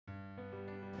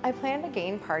I planned a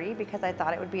game party because I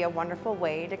thought it would be a wonderful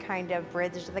way to kind of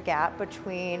bridge the gap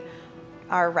between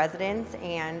our residents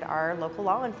and our local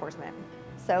law enforcement.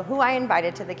 So who I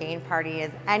invited to the game party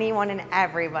is anyone and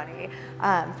everybody,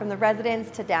 from the residents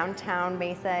to downtown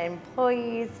Mesa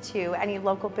employees to any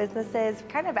local businesses,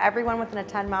 kind of everyone within a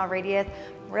 10-mile radius,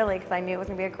 really, because I knew it was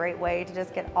going to be a great way to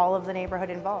just get all of the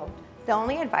neighborhood involved. The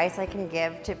only advice I can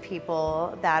give to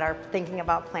people that are thinking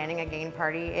about planning a game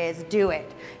party is do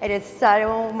it. It is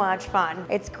so much fun.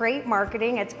 It's great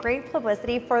marketing, it's great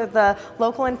publicity for the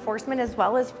local enforcement as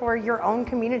well as for your own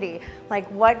community. Like,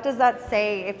 what does that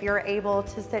say if you're able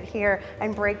to sit here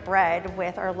and break bread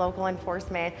with our local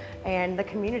enforcement and the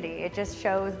community? It just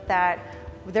shows that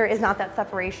there is not that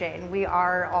separation. We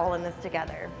are all in this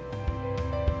together.